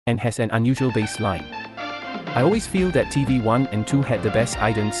and has an unusual bass line. I always feel that TV1 and 2 had the best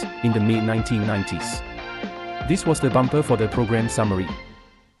idents in the mid-1990s. This was the bumper for the program summary.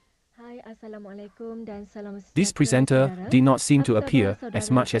 This presenter did not seem to appear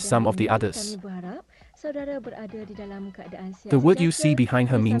as much as some of the others. The word you see behind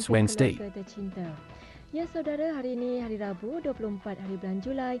her means Wednesday. Ya saudara, hari ini hari Rabu 24 hari bulan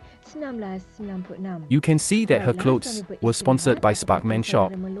Julai 1996. You can see that her clothes were sponsored by Sparkman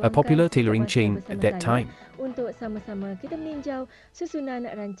Shop, a popular tailoring chain at that time. Untuk sama-sama kita meninjau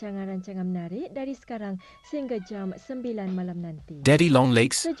susunan rancangan-rancangan menarik dari sekarang sehingga jam 9 malam nanti. Daddy Long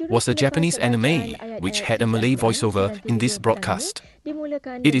Legs was a Japanese anime which had a Malay voiceover in this broadcast.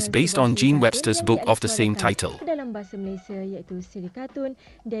 It is based on Gene Webster's book of the same title. Dalam bahasa Malaysia iaitu siri kartun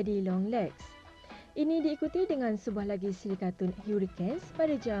Daddy Long Legs. Ini diikuti dengan sebuah lagi siri kartun Hurricanes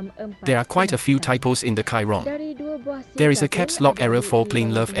pada jam 4. There are quite a few typos in the chyron. There is a caps lock error for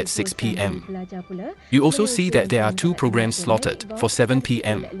Plain Love at 6 p.m. You also see that there are 2 programs slotted for 7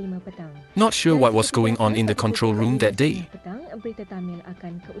 p.m. Not sure what was going on in the control room that day. Berita Tamil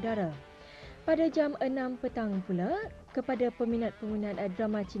akan ke udara. Pada jam 6 petang pula, kepada peminat-peminat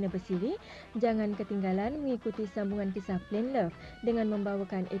drama Cina bersiri, jangan ketinggalan mengikuti sambungan kisah Plain Love dengan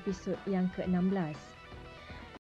membawakan episod yang ke-16.